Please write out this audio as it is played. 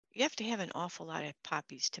you have to have an awful lot of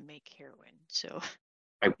poppies to make heroin. So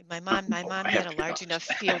I, my mom I had have a to be large enough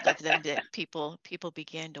honest. field of them that people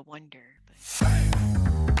began to wonder. But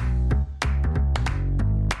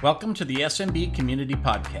Welcome to the SMB Community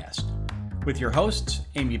Podcast with your hosts,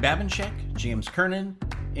 Amy Babinchak, James Kernan,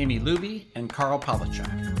 Amy Luby, and Carl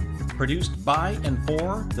Palachuk. Produced by and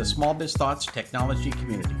for the Small Biz Thoughts technology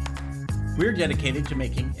community. We're dedicated to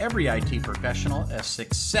making every IT professional a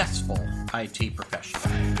successful IT professional.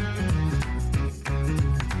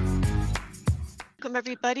 welcome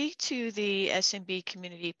everybody to the SMB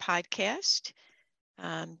Community Podcast.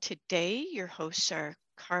 Today, your hosts are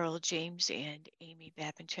Carl, James, and Amy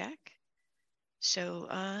Babinchak. So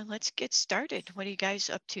let's get started. What are you guys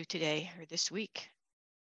up to today or this week?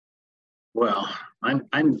 Well,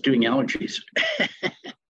 I'm doing allergies.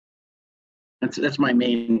 That's my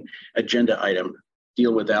main agenda item.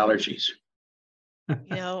 Deal with allergies. You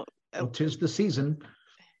know, Well, 'tis the season.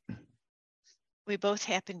 we both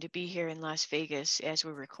happen to be here in Las Vegas as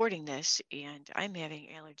we're recording this, and I'm having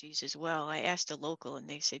allergies as well. I asked a local, and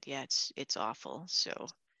they said, "Yeah, it's awful." So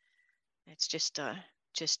it's just a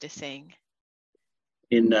thing.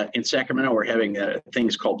 In Sacramento, we're having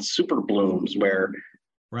things called super blooms, where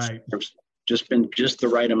Right. there's just been just the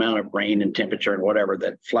right amount of rain and temperature and whatever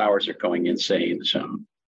that flowers are going insane. So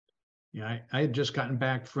Yeah, I had just gotten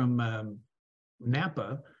back from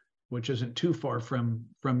Napa, which isn't too far from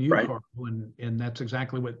you, Right. Carl, and that's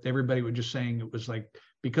exactly what everybody was just saying. It was like,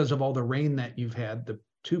 because of all the rain that you've had the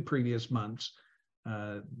 2 previous months,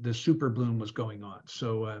 the super bloom was going on.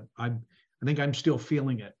 So I think I'm still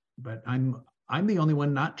feeling it, but I'm the only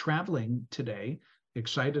one not traveling today.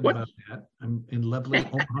 Excited What? about that. I'm in lovely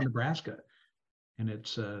Omaha, Nebraska, and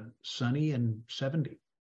it's sunny and 70.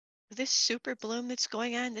 This super bloom that's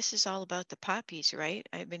going on, this is all about the poppies, right?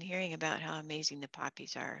 I've been hearing about how amazing the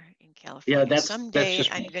poppies are in California. that's Someday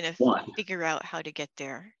just I'm going to one. figure out how to get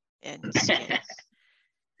there and see it.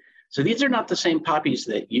 So these are not the same poppies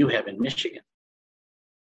that you have in Michigan.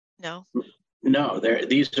 No? No,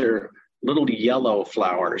 these are little yellow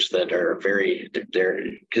flowers that are they're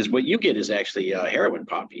because what you get is actually heroin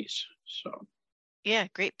poppies. So Yeah,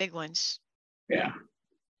 great big ones. yeah,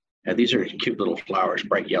 these are cute little flowers,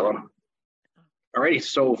 bright yellow. Alrighty,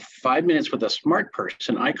 so 5 minutes with a smart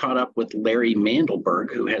person. I caught up with Larry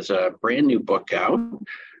Mandelberg, who has a brand new book out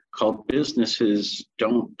called "Businesses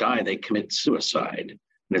Don't Die; They Commit Suicide,"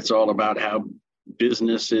 and it's all about how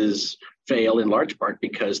businesses fail in large part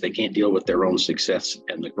because they can't deal with their own success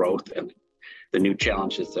and the growth and the new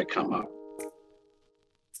challenges that come up.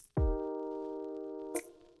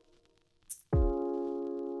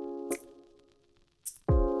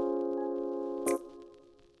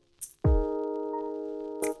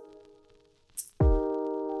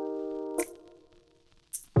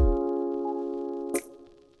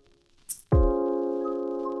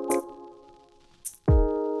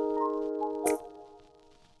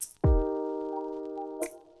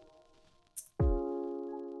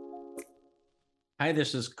 Hi,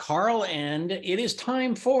 this is Carl, and it is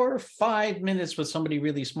time for 5 minutes with somebody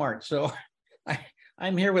really smart. So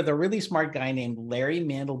I'm here with a really smart guy named Larry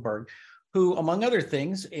Mandelberg, who, among other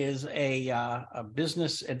things, is a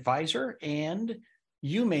business advisor, and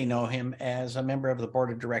you may know him as a member of the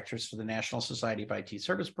board of directors for the National Society of IT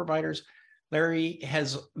Service Providers. Larry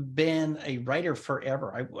has been a writer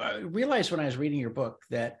forever. I realized when I was reading your book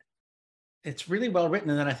that it's really well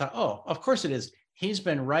written, and then I thought, oh, of course it is. He's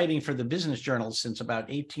been writing for the business journal since about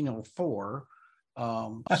 1804.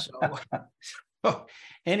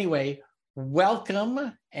 Anyway,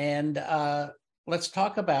 welcome, and let's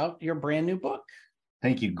talk about your brand new book.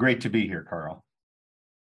 Thank you. Great to be here, Carl.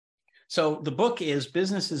 So the book is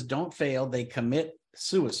 "Businesses Don't Fail, They Commit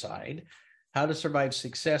Suicide: How to Survive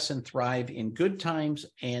Success and Thrive in Good Times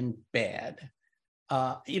and Bad."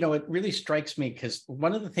 It really strikes me because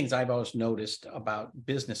one of the things I've always noticed about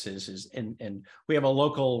businesses is, and we have a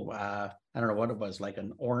local, I don't know what it was, like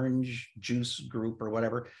an orange juice group or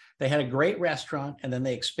whatever. They had a great restaurant, and then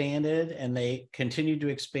they expanded, and they continued to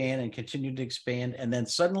expand and continued to expand. And then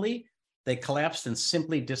suddenly they collapsed and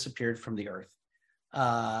simply disappeared from the earth.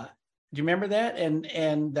 Do you remember that?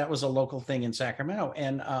 And that was a local thing in Sacramento.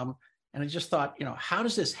 And I just thought, how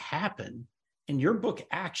does this happen? And your book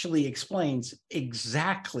actually explains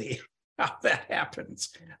exactly how that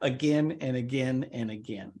happens again and again and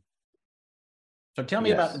again. So tell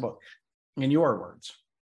me about the book in your words.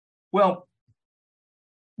 Well,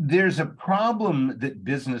 there's a problem that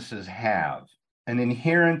businesses have, an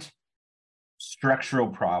inherent structural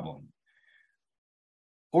problem.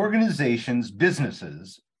 Organizations,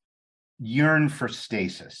 businesses yearn for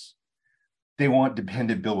stasis. They want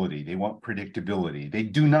dependability. They want predictability. They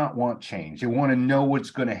do not want change. They want to know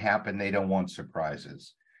what's going to happen. They don't want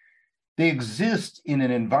surprises. They exist in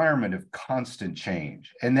an environment of constant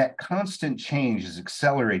change, and that constant change is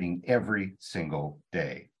accelerating every single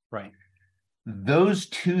day. Right. Those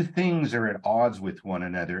two things are at odds with one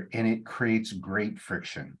another, and it creates great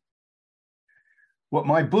friction. What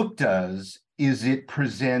my book does is it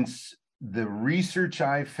presents the research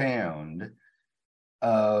I found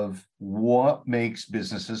of what makes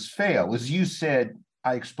businesses fail. As you said,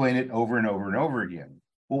 I explain it over and over and over again.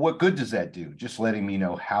 Well, what good does that do? Just letting me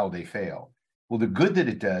know how they fail. Well, the good that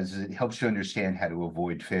it does is it helps you understand how to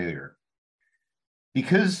avoid failure.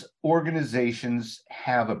 Because organizations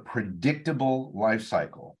have a predictable life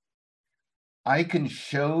cycle, I can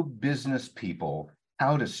show business people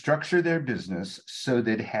how to structure their business so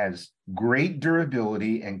that it has great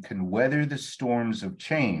durability and can weather the storms of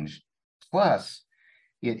change. Plus,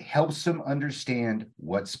 it helps them understand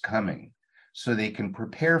what's coming so they can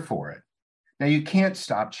prepare for it. Now, you can't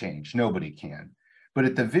stop change. Nobody can. But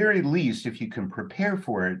at the very least, if you can prepare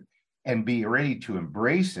for it and be ready to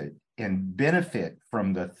embrace it and benefit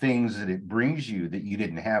from the things that it brings you that you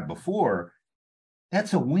didn't have before,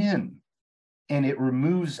 that's a win. And it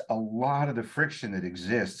removes a lot of the friction that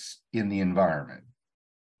exists in the environment.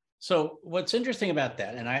 So what's interesting about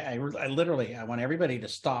that, and I literally, I want everybody to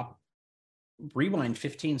stop, rewind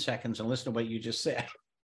 15 seconds and listen to what you just said.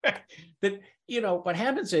 That, what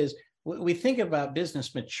happens is we think about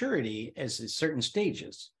business maturity as certain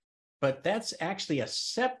stages, but that's actually a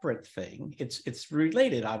separate thing. It's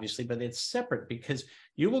related, obviously, but it's separate because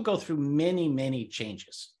you will go through many, many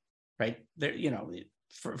changes, right? There,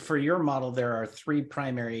 for your model, there are three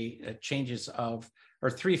primary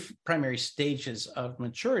three primary stages of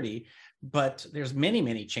maturity, but there's many,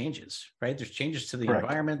 many changes, right? There's changes to the Correct.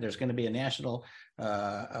 environment. There's going to be a national,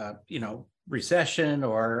 recession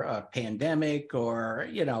or a pandemic, or,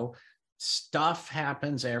 stuff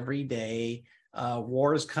happens every day.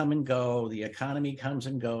 Wars come and go. The economy comes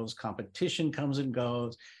and goes. Competition comes and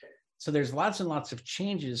goes. So there's lots and lots of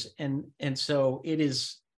changes. And so it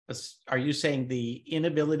is, are you saying the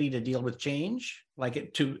inability to deal with change,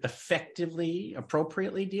 like to effectively,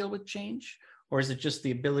 appropriately deal with change? Or is it just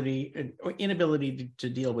the ability or inability to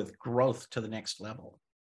deal with growth to the next level?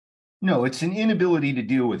 No, it's an inability to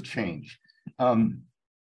deal with change.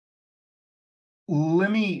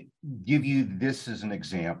 Let me give you this as an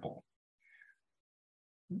example.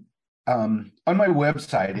 On my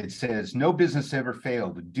website, it says, no business ever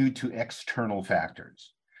failed due to external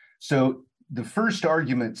factors. So the first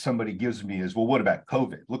argument somebody gives me is, well, what about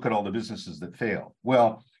COVID? Look at all the businesses that fail.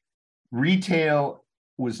 Well, retail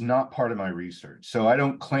was not part of my research. So I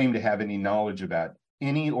don't claim to have any knowledge about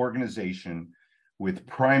any organization with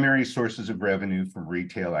primary sources of revenue from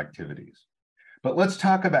retail activities. But let's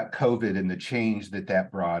talk about COVID and the change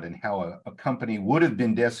that brought and how a company would have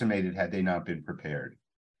been decimated had they not been prepared.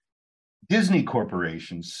 Disney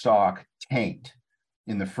Corporation's stock tanked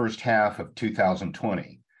in the first half of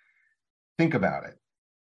 2020. Think about it.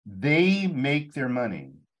 They make their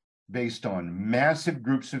money based on massive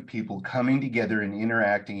groups of people coming together and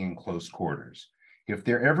interacting in close quarters. If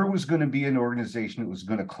there ever was going to be an organization that was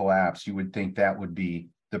going to collapse, you would think that would be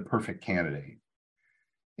the perfect candidate.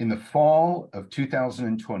 In the fall of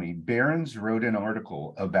 2020, Barron's wrote an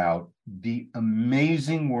article about the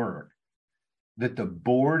amazing work that the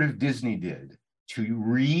board of Disney did to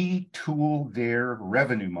retool their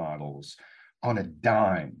revenue models on a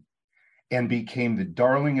dime, and became the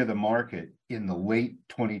darling of the market in the late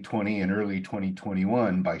 2020 and early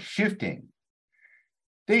 2021 by shifting.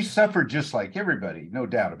 They suffered just like everybody, no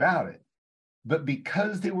doubt about it. But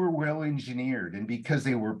because they were well engineered, and because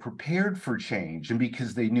they were prepared for change, and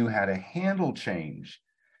because they knew how to handle change,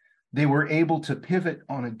 they were able to pivot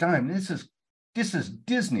on a dime. This is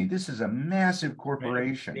Disney. This is a massive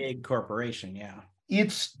corporation. Big corporation, yeah.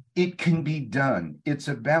 It can be done. It's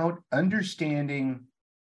about understanding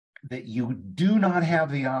that you do not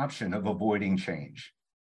have the option of avoiding change.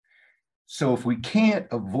 So if we can't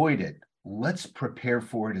avoid it, let's prepare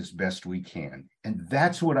for it as best we can. And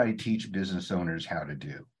that's what I teach business owners how to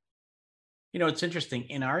do. It's interesting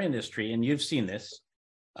in our industry, and you've seen this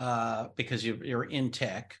because you're in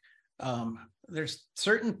tech. There's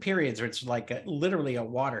certain periods where it's like literally a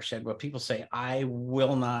watershed where people say, I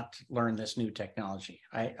will not learn this new technology.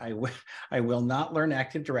 I will not learn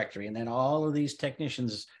Active Directory. And then all of these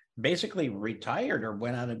technicians basically retired or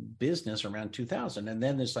went out of business around 2000. And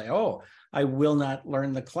then it's like, oh, I will not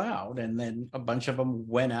learn the cloud. And then a bunch of them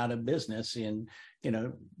went out of business in,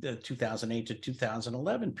 the 2008 to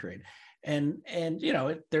 2011 period. And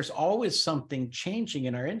there's always something changing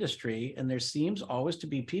in our industry, and there seems always to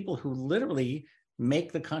be people who literally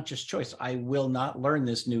make the conscious choice. I will not learn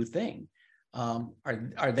this new thing.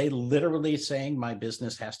 Are they literally saying my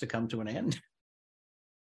business has to come to an end?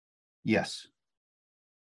 Yes.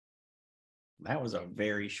 That was a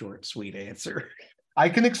very short, sweet answer. I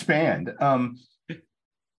can expand.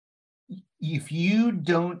 If you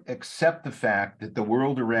don't accept the fact that the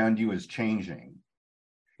world around you is changing,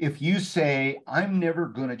 if you say, I'm never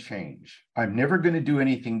going to change, I'm never going to do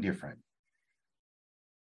anything different,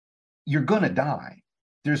 you're going to die.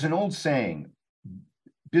 There's an old saying,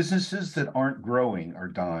 businesses that aren't growing are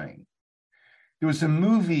dying. There was a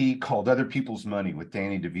movie called Other People's Money with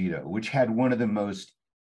Danny DeVito, which had one of the most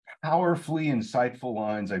powerfully insightful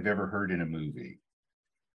lines I've ever heard in a movie.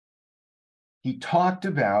 He talked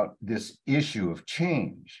about this issue of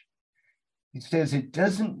change. He says, it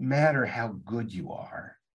doesn't matter how good you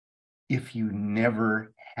are if you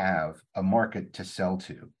never have a market to sell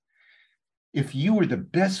to. If you were the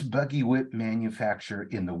best buggy whip manufacturer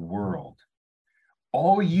in the world,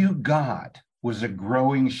 all you got was a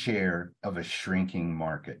growing share of a shrinking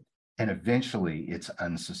market, and eventually it's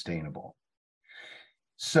unsustainable.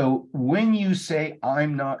 So when you say,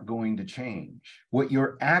 I'm not going to change, what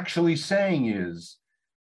you're actually saying is,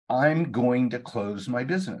 I'm going to close my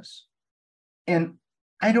business. And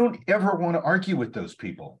I don't ever want to argue with those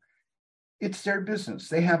people. It's their business.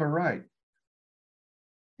 They have a right.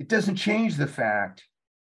 It doesn't change the fact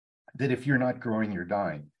that if you're not growing, you're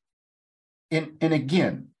dying. And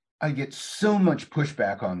again, I get so much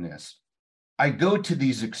pushback on this. I go to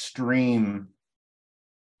these extreme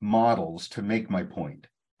models to make my point.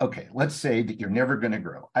 Okay, let's say that you're never going to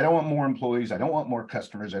grow. I don't want more employees. I don't want more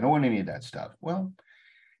customers. I don't want any of that stuff. Well,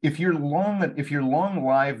 if you're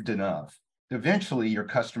long-lived enough, eventually your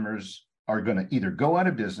customers are going to either go out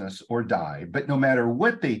of business or die. But no matter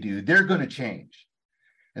what they do, they're going to change.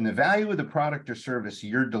 And the value of the product or service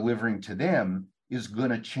you're delivering to them is going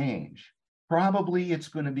to change. Probably it's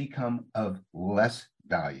going to become of less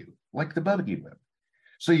value, like the buggy whip.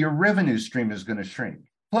 So your revenue stream is going to shrink.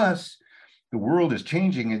 Plus, the world is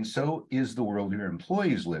changing, and so is the world your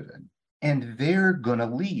employees live in. And they're going to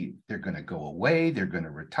leave. They're going to go away. They're going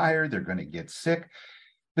to retire. They're going to get sick.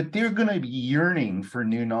 But they're going to be yearning for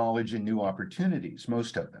new knowledge and new opportunities,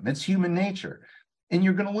 most of them. It's human nature. And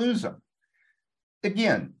you're going to lose them.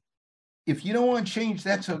 Again, if you don't want change,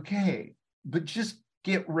 that's okay. But just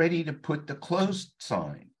get ready to put the closed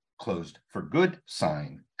for good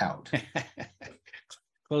sign out.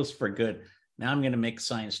 Closed for good. Now I'm going to make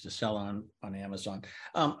signs to sell on Amazon.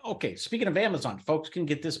 Okay, speaking of Amazon, folks can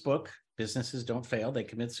get this book, Businesses Don't Fail, They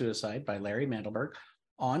Commit Suicide by Larry Mandelberg,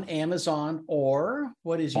 on Amazon, or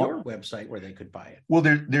what is your website where they could buy it? Well,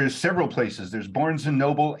 there's several places. There's Barnes &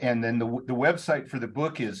 Noble, and then the website for the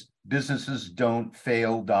book is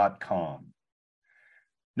businessesdon'tfail.com.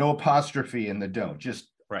 No apostrophe in the don't,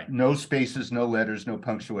 just right. No spaces, no letters, no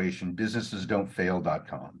punctuation,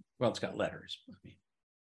 businessesdon'tfail.com. Well, it's got letters.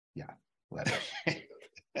 Yeah, letters.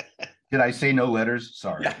 Did I say no letters?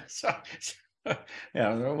 Sorry.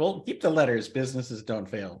 Yeah, we'll keep the letters,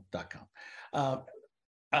 businessesdon'tfail.com.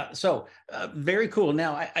 Very cool.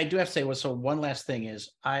 Now, I do have to say, so one last thing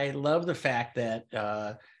is, I love the fact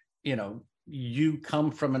that, you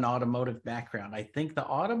come from an automotive background. I think the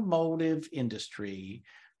automotive industry,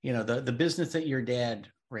 the business that your dad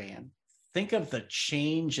ran, think of the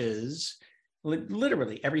changes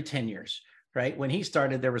literally every 10 years, right? When he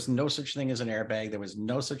started, there was no such thing as an airbag. There was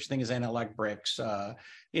no such thing as analog brakes,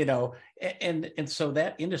 and so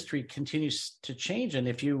that industry continues to change. And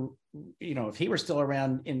if if he were still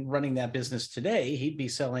around in running that business today, he'd be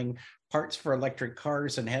selling parts for electric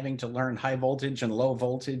cars and having to learn high voltage and low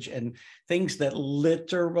voltage and things that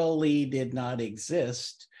literally did not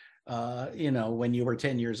exist, when you were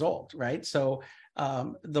 10 years old, right? So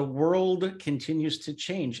the world continues to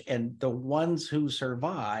change, and the ones who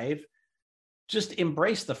survive just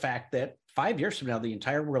embrace the fact that 5 years from now, the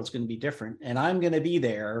entire world's going to be different, and I'm going to be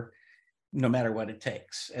there no matter what it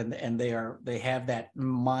takes. And they have that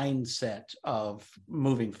mindset of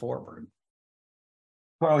moving forward.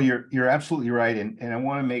 Well, you're absolutely right. And I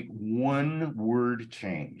want to make one word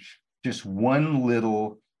change, just one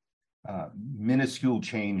little minuscule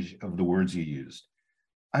change of the words you used.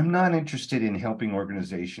 I'm not interested in helping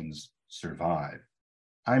organizations survive.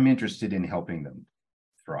 I'm interested in helping them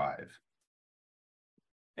thrive.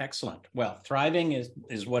 Excellent. Well, thriving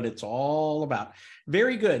is what it's all about.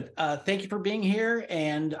 Very good. Thank you for being here.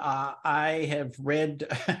 And I have read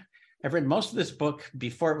I've read most of this book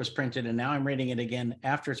before it was printed, and now I'm reading it again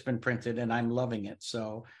after it's been printed, and I'm loving it.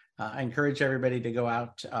 So I encourage everybody to go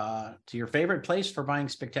out to your favorite place for buying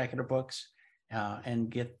spectacular books and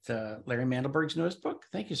get Larry Mandelberg's newest book.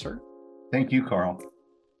 Thank you, sir. Thank you, Carl.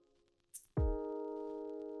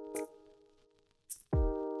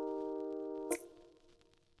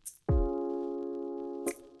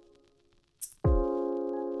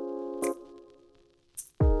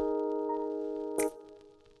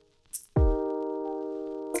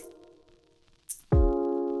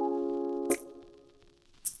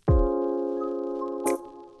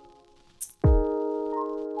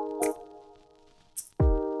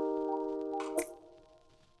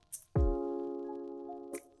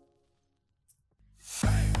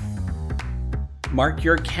 Mark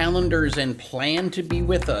your calendars and plan to be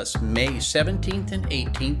with us May 17th and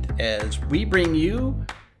 18th as we bring you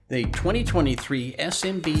the 2023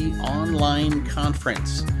 SMB Online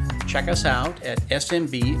Conference. Check us out at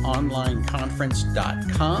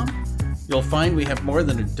smbonlineconference.com. You'll find we have more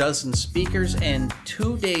than a dozen speakers and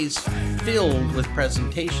 2 days filled with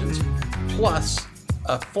presentations, plus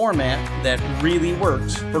a format that really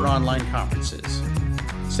works for online conferences.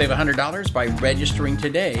 Save $100 by registering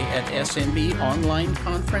today at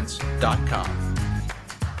smbonlineconference.com.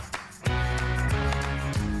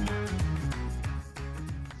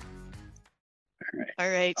 All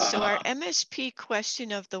right. So our MSP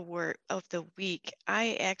question of the week,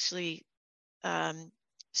 I actually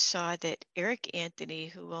saw that Eric Anthony,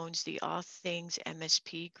 who owns the All Things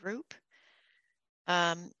MSP group,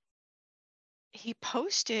 he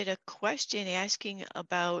posted a question asking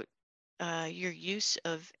about your use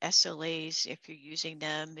of SLAs, if you're using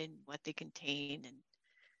them and what they contain and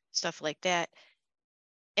stuff like that.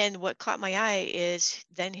 And what caught my eye is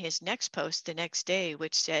then his next post the next day,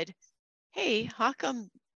 which said, hey, how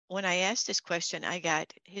come when I asked this question, I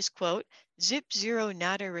got his quote, zip zero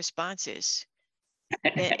nada responses.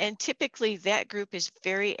 And typically that group is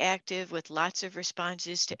very active with lots of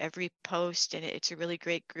responses to every post. And it's a really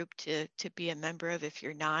great group to be a member of if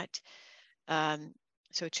you're not.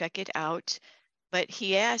 So check it out. But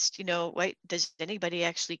he asked, what, does anybody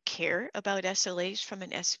actually care about SLAs from an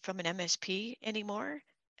MSP anymore?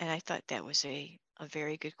 And I thought that was a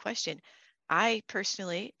very good question. I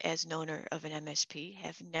personally, as an owner of an MSP,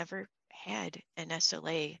 have never had an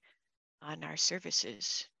SLA on our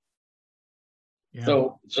services. Yeah.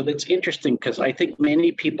 So that's interesting because I think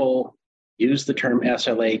many people use the term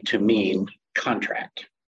SLA to mean contract.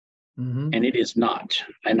 Mm-hmm. And it is not.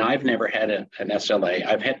 And I've never had an SLA.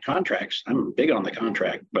 I've had contracts. I'm big on the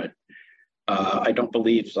contract, but I don't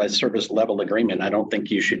believe a service level agreement. I don't think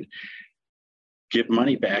you should give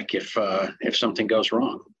money back if something goes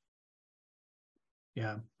wrong.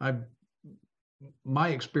 Yeah, my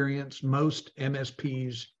experience, most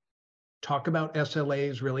MSPs talk about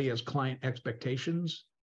SLAs really as client expectations.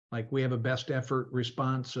 Like we have a best effort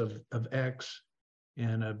response of X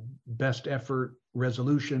and a best effort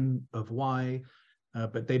resolution of Y,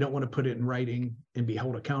 but they don't want to put it in writing and be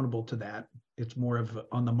held accountable to that. It's more of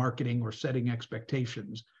on the marketing or setting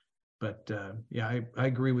expectations. But yeah, I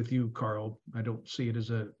agree with you, Carl. I don't see it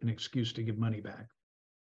as an excuse to give money back.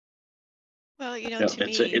 Well, No, to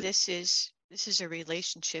me, this is a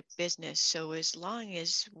relationship business. So as long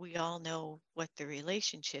as we all know what the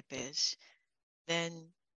relationship is, then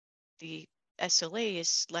the SLA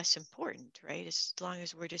is less important, right? As long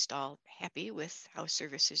as we're just all happy with how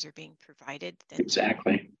services are being provided, then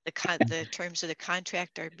exactly the terms of the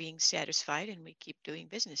contract are being satisfied, and we keep doing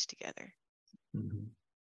business together. Mm-hmm.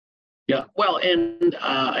 Yeah, well, and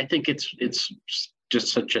I think it's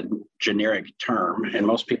just such a generic term, and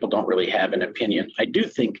most people don't really have an opinion. I do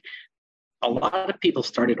think a lot of people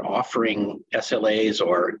started offering SLAs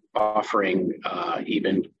or offering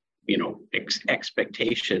even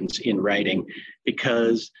expectations in writing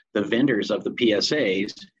because the vendors of the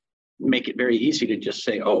PSAs make it very easy to just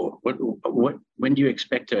say, oh, when do you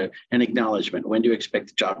expect an acknowledgement? When do you expect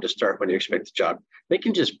the job to start? When do you expect the job? They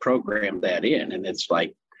can just program that in, and it's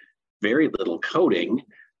like very little coding.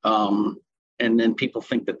 And then people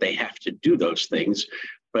think that they have to do those things.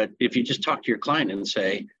 But if you just talk to your client and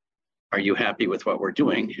say, are you happy with what we're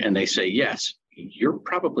doing? And they say, yes, you're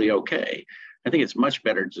probably okay. I think it's much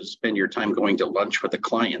better to spend your time going to lunch with a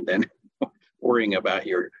client than worrying about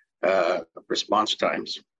your response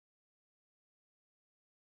times.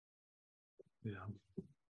 Yeah.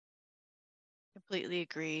 Completely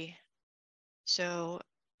agree. So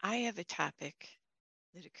I have a topic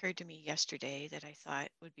that occurred to me yesterday that I thought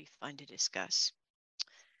would be fun to discuss.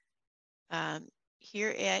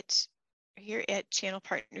 Here at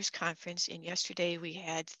ChannelPartners Conference, and yesterday we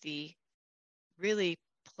had the really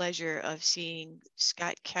pleasure of seeing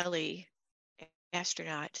Scott Kelly,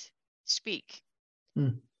 astronaut, speak.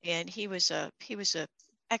 and he was a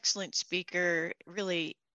excellent speaker,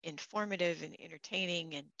 really informative and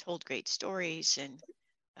entertaining, and told great stories.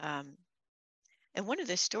 And one of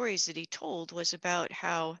the stories that he told was about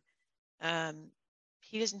how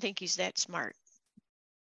he doesn't think he's that smart,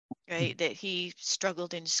 right? That he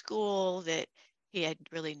struggled in school, that he had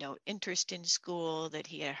really no interest in school, that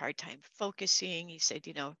he had a hard time focusing. He said,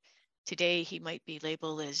 today he might be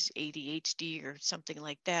labeled as ADHD or something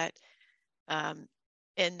like that. And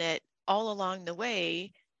that all along the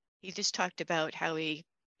way, he just talked about how he,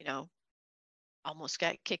 almost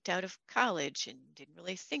got kicked out of college and didn't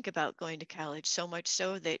really think about going to college, so much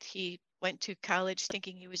so that he went to college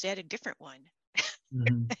thinking he was at a different one.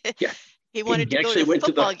 Yeah. He wanted to go to actually the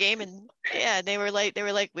football game, and they were like,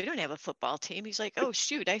 we don't have a football team. He's like, oh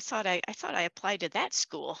shoot, I thought I applied to that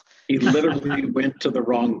school. He literally went to the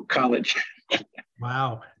wrong college.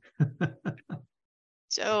 Wow.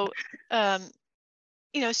 So, so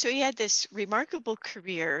he had this remarkable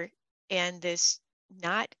career and this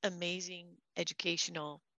not amazing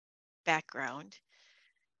educational background.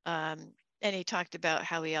 And he talked about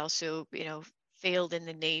how he also, failed in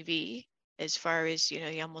the Navy, as far as,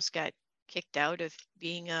 he almost got kicked out of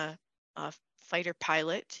being a fighter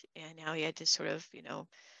pilot, and now he had to sort of,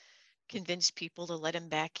 convince people to let him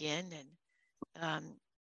back in.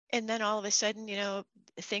 And then all of a sudden,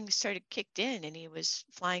 things started kicked in, and he was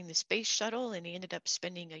flying the space shuttle, and he ended up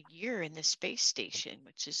spending a year in the space station,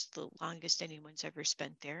 which is the longest anyone's ever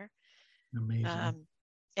spent there. Amazing.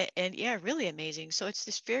 And yeah, really amazing. So it's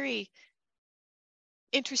this very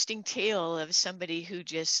interesting tale of somebody who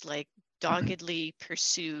just like doggedly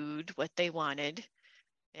pursued what they wanted,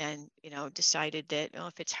 and decided that,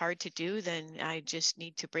 if it's hard to do, then I just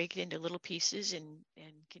need to break it into little pieces and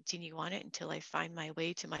continue on it until I find my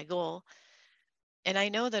way to my goal. And I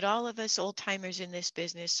know that all of us old timers in this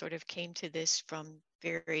business sort of came to this from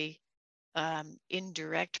very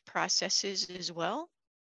indirect processes as well.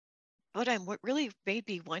 What really made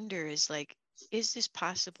me wonder is, like, is this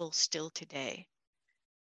possible still today?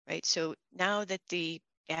 Right. So now that the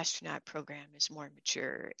astronaut program is more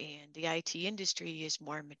mature and the IT industry is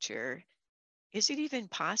more mature, is it even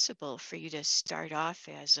possible for you to start off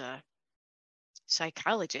as a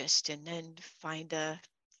psychologist and then find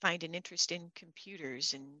an interest in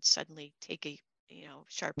computers and suddenly take a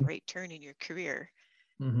sharp right turn in your career?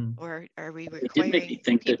 Mm-hmm. Or are we It did make me requiring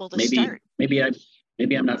think that people to start?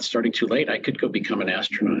 maybe I'm not starting too late. I could go become an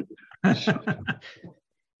astronaut.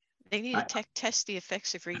 They need to test the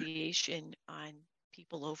effects of radiation on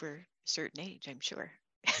people over a certain age, I'm sure.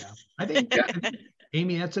 Yeah, I think,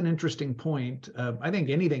 Amy, that's an interesting point. I think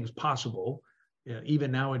anything's possible,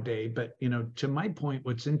 even nowadays. But to my point,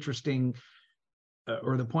 what's interesting,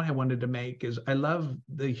 or the point I wanted to make, is I love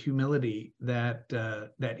the humility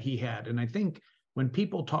that he had, and I think when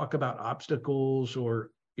people talk about obstacles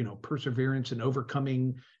or perseverance and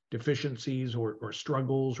overcoming deficiencies or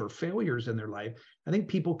struggles or failures in their life, I think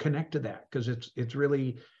people connect to that because it's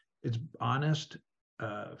really honest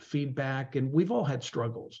feedback, and we've all had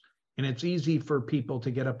struggles, and it's easy for people to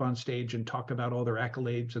get up on stage and talk about all their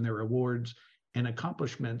accolades and their awards and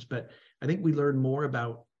accomplishments, but I think we learn more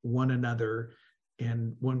about one another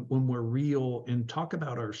and when we're real and talk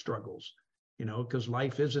about our struggles, because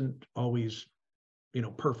life isn't always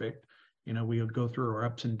perfect. We'll go through our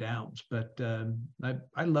ups and downs, but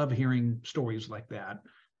I love hearing stories like that,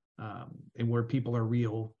 and where people are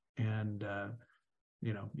real, and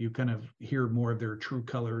you kind of hear more of their true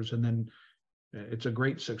colors, and then it's a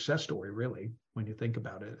great success story, really, when you think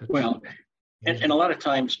about it. Well, and a lot of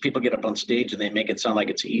times people get up on stage and they make it sound like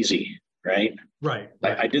it's easy, right? Right.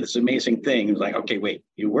 Like, I did this amazing thing. It was like, okay, wait,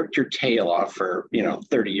 you worked your tail off for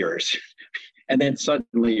 30 years, and then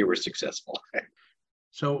suddenly you were successful.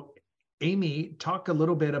 So, Amy, talk a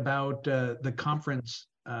little bit about the conference.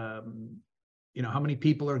 How many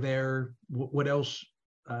people are there? What else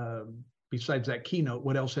besides that keynote?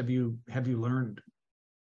 What else have you learned?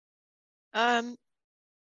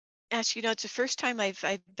 Ash, it's the first time I've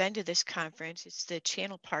been to this conference. It's the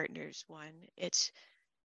ChannelPartners one. It's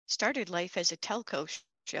started life as a telco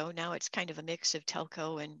show. Now it's kind of a mix of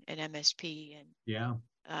telco and MSP, and yeah,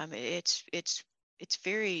 it's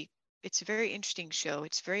a very interesting show.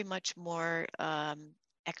 It's very much more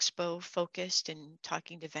expo focused and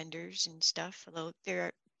talking to vendors and stuff. Although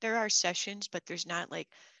there are sessions, but there's not like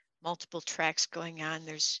multiple tracks going on.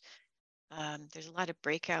 There's a lot of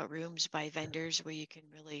breakout rooms by vendors where you can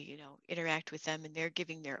really, interact with them, and they're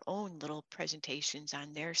giving their own little presentations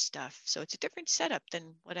on their stuff. So it's a different setup than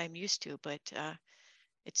what I'm used to, but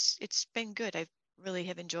it's been good. I really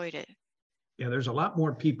have enjoyed it. Yeah, there's a lot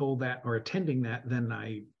more people that are attending that than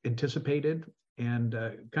I anticipated, and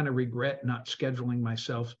kind of regret not scheduling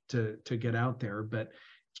myself to get out there. But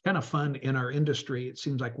it's kind of fun in our industry. It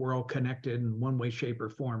seems like we're all connected in one way, shape, or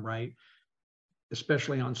form, right?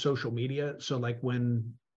 Especially on social media. So like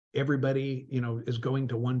when everybody, is going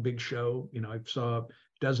to one big show, I saw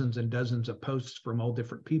dozens and dozens of posts from all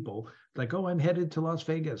different people like, oh, I'm headed to Las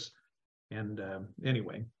Vegas. And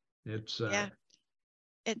anyway, it's Yeah.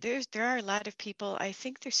 There are a lot of people. I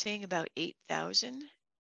think they're saying about 8,000.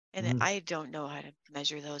 And I don't know how to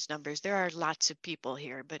measure those numbers. There are lots of people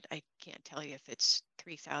here, but I can't tell you if it's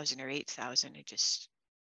 3,000 or 8,000. It's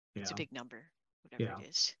a big number, whatever it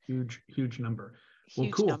is. Huge number. Well,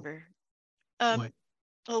 Huge cool. number.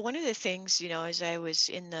 Well, one of the things, as I was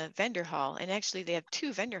in the vendor hall, and actually they have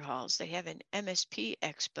two vendor halls. They have an MSP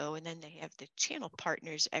Expo, and then they have the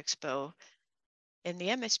ChannelPartners Expo. And the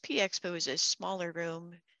MSP Expo is a smaller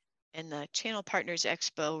room, and the ChannelPartners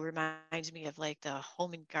Expo reminds me of like the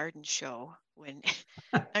Home and Garden Show when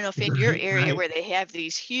I don't know if in your area where they have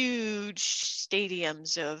these huge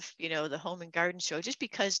stadiums of, the Home and Garden Show, just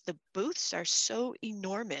because the booths are so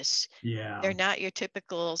enormous. Yeah. They're not your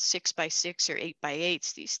typical 6x6 or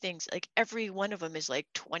 8x8s. These things, like every one of them is like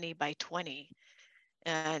 20x20.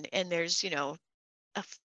 And there's, a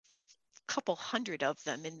couple hundred of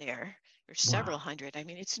them in there, or several hundred. I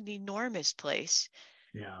mean, it's an enormous place.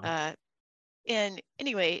 Yeah. And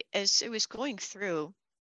anyway, as it was going through,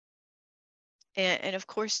 and of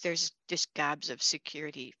course, there's just gobs of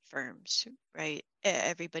security firms, right?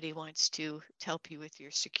 Everybody wants to help you with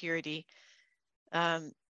your security.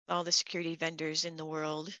 All the security vendors in the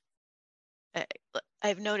world.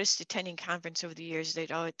 I've noticed attending conference over the years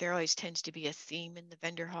that there always tends to be a theme in the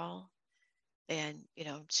vendor hall, and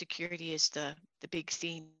security is the big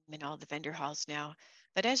theme in all the vendor halls now.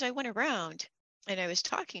 But as I went around and I was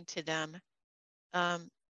talking to them, the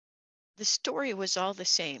story was all the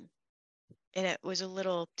same. And it was a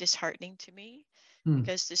little disheartening to me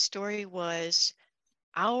because the story was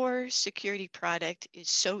our security product is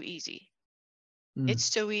so easy. It's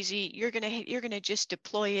so easy. You're gonna just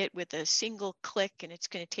deploy it with a single click, and it's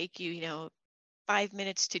gonna take you, 5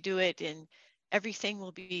 minutes to do it, and everything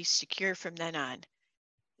will be secure from then on.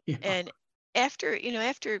 Yeah. And after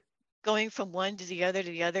going from one to the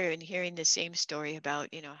other and hearing the same story about,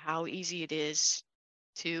 how easy it is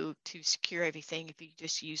to secure everything if you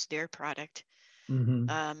just use their product.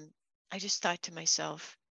 I just thought to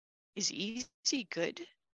myself, is easy good?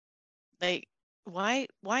 Like, why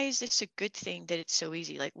is this a good thing that it's so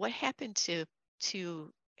easy? Like, what happened to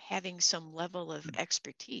having some level of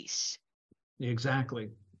expertise?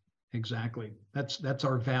 Exactly. That's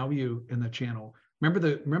our value in the channel.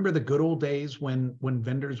 Remember the good old days when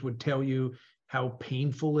vendors would tell you how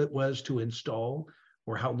painful it was to install,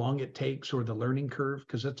 or how long it takes, or the learning curve,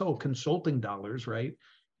 because it's all consulting dollars, right?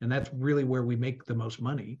 And that's really where we make the most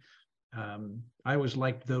money. I always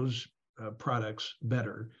liked those products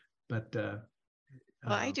better, but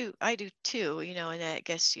Well, I do too, and I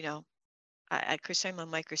guess, of course, I'm a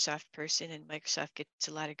Microsoft person, and Microsoft gets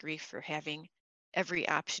a lot of grief for having every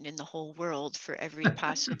option in the whole world for every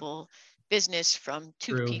possible business, from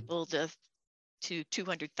two True. people to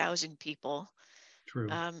 200,000 people. True.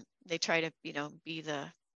 They try to, be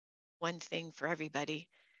the one thing for everybody.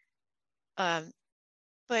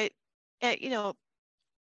 But,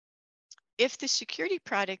 if the security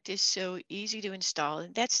product is so easy to install,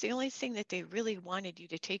 and that's the only thing that they really wanted you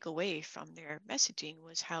to take away from their messaging,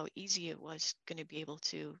 was how easy it was going to be able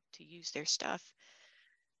to use their stuff.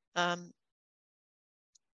 That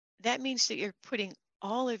means that you're putting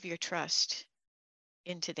all of your trust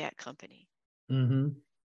into that company.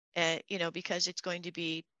 Because it's going to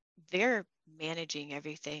be, they're managing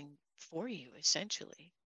everything for you,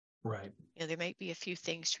 essentially. Right. There might be a few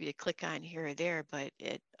things for you to click on here or there, but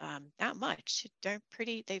not much.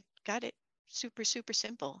 They've got it super, super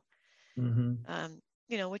simple.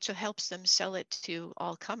 Which helps them sell it to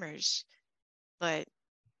all comers. But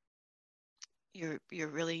you're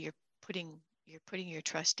putting your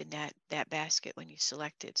trust in that basket when you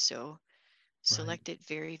select it. So select it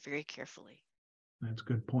very, very carefully. That's a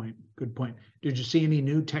good point. Good point. Did you see any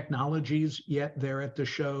new technologies yet there at the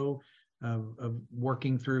show, of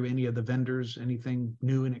working through any of the vendors? Anything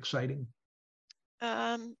new and exciting?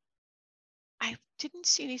 I didn't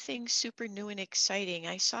see anything super new and exciting.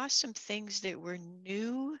 I saw some things that were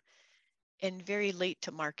new and very late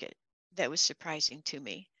to market. That was surprising to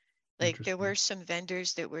me. Like, there were some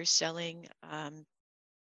vendors that were selling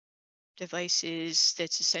devices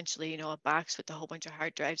that's essentially, a box with a whole bunch of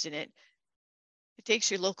hard drives in it. It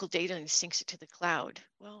takes your local data and syncs it to the cloud.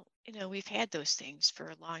 Well, we've had those things for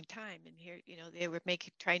a long time. And here, they were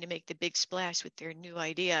trying to make the big splash with their new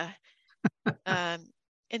idea.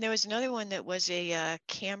 And there was another one that was a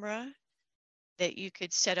camera that you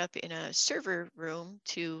could set up in a server room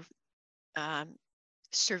to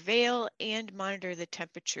surveil and monitor the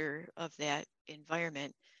temperature of that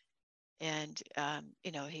environment. And,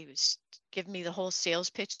 he was giving me the whole sales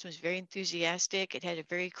pitch. It was very enthusiastic. It had a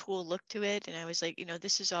very cool look to it. And I was like,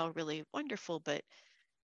 this is all really wonderful, but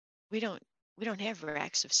we don't have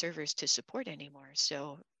racks of servers to support anymore.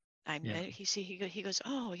 So he goes,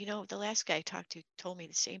 oh, the last guy I talked to told me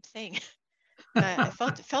the same thing. I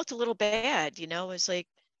felt a little bad, it was like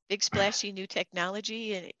big splashy new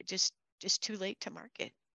technology and it just too late to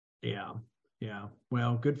market. Yeah.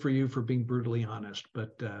 Well, good for you for being brutally honest,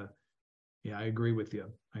 but yeah, I agree with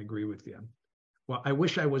you. Well, I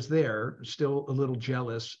wish I was there. Still a little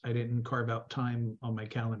jealous. I didn't carve out time on my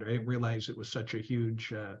calendar. I didn't realize it was such a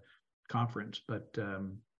huge conference, but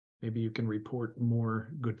maybe you can report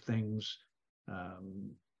more good things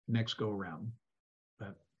next go around.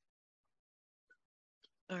 But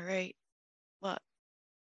all right. Well,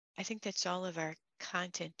 I think that's all of our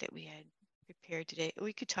content that we had prepared today.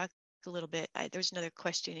 We could talk a little bit. There's another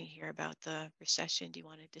question in here about the recession. Do you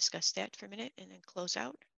want to discuss that for a minute and then close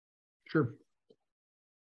out? Sure.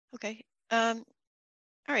 Okay. All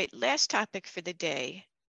right. Last topic for the day.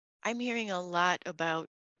 I'm hearing a lot about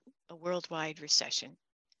a worldwide recession.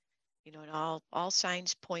 And all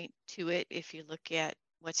signs point to it. If you look at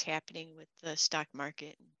what's happening with the stock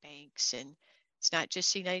market and banks, and it's not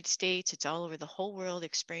just the United States, it's all over the whole world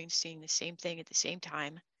experiencing the same thing at the same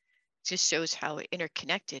time. It just shows how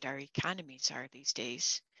interconnected our economies are these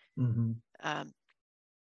days. Mm-hmm.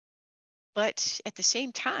 But at the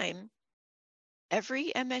same time,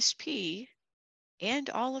 every MSP and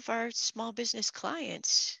all of our small business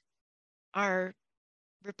clients are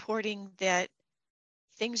reporting that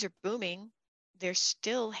things are booming. They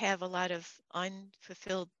still have a lot of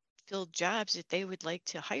unfulfilled jobs that they would like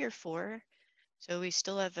to hire for. So we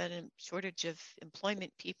still have a shortage of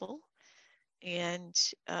employment people, and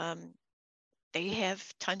they have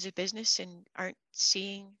tons of business and aren't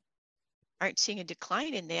seeing a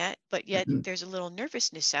decline in that. But yet there's a little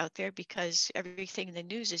nervousness out there because everything in the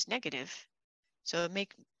news is negative. So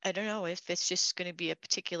I don't know if it's just going to be a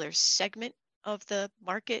particular segment of the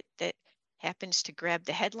market that happens to grab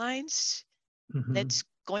the headlines that's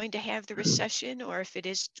going to have the recession, or if it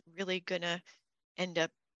is really going to end up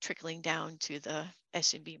trickling down to the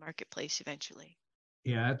S&B marketplace eventually.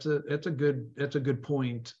 Yeah, that's a good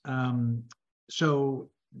point. So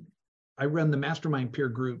I run the mastermind peer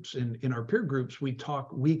groups, and in our peer groups, we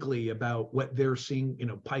talk weekly about what they're seeing,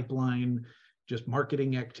 pipeline, just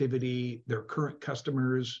marketing activity, their current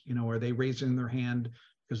customers, are they raising their hand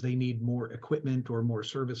because they need more equipment or more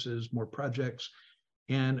services, more projects?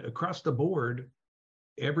 And across the board,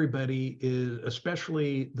 everybody is,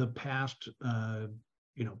 especially the past,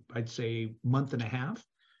 I'd say month and a half,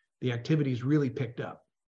 the activity's really picked up.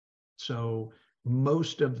 So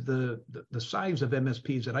most of the size of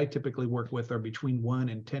MSPs that I typically work with are between 1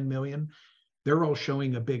 and 10 million. They're all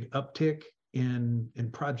showing a big uptick in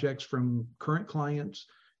projects from current clients,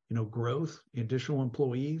 growth, additional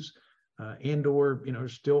employees, and/or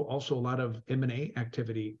still also a lot of M&A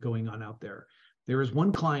activity going on out there. There is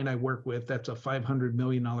one client I work with that's a $500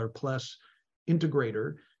 million plus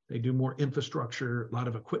integrator. They do more infrastructure, a lot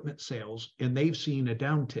of equipment sales, and they've seen a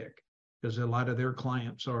downtick because a lot of their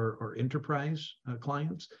clients are enterprise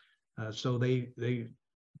clients. So they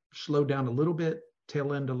slowed down a little bit,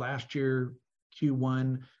 tail end of last year,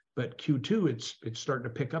 Q1, but Q2, it's starting to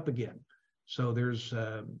pick up again. So there's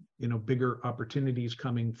bigger opportunities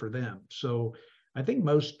coming for them. So I think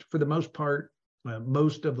for the most part,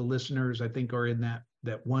 most of the listeners I think are in that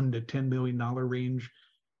 $1 to $10 million range.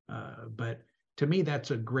 But to me,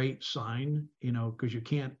 that's a great sign, because you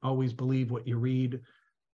can't always believe what you read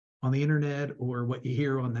on the internet or what you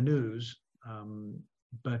hear on the news.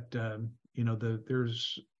 But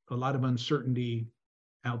there's a lot of uncertainty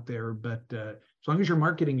out there. But as long as you're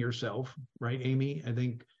marketing yourself, right, Amy, I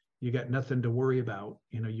think you got nothing to worry about.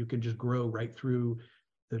 You can just grow right through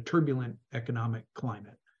the turbulent economic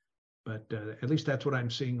climate. But at least that's what I'm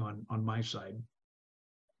seeing on my side.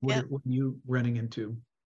 What are you running into?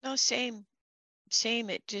 No, same.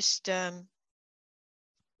 It just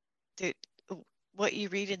what you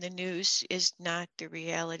read in the news is not the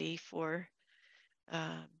reality for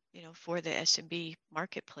for the S&B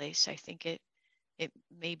marketplace. I think it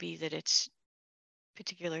may be that it's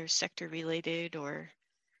particular sector related or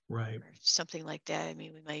something like that. I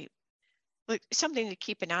mean, we might look something to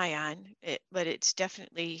keep an eye on, but it's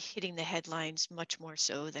definitely hitting the headlines much more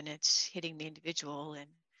so than it's hitting the individual.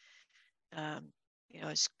 And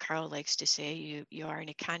as Carl likes to say, you are an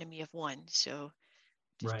economy of one. So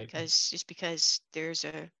Right. just because there's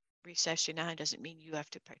a recession on doesn't mean you have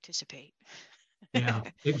to participate. Yeah,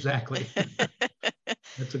 exactly.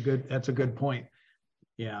 That's a good point.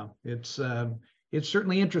 Yeah, it's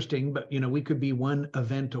certainly interesting, but we could be one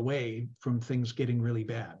event away from things getting really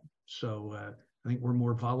bad. So I think we're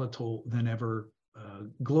more volatile than ever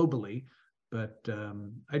globally. But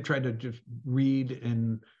I try to just read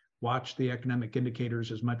and watch the economic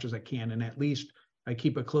indicators as much as I can, and at least I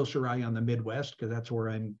keep a closer eye on the Midwest because that's where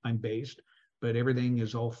I'm based. But everything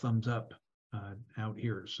is all thumbs up out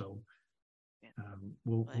here, so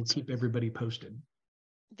we'll keep everybody posted.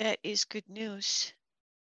 That is good news.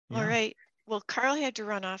 Yeah. All right. Well, Carl had to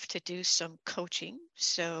run off to do some coaching,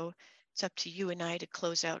 so it's up to you and I to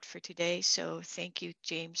close out for today. So thank you,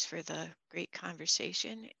 James, for the great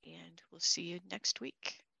conversation, and we'll see you next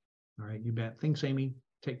week. All right, you bet. Thanks, Amy.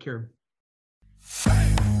 Take care.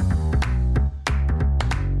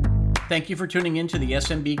 Thank you for tuning in to the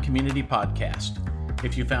SMB Community Podcast.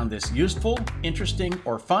 If you found this useful, interesting,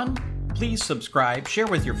 or fun, please subscribe, share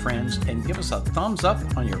with your friends, and give us a thumbs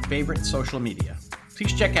up on your favorite social media.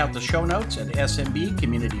 Please check out the show notes at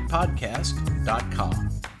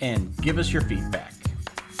smbcommunitypodcast.com and give us your feedback.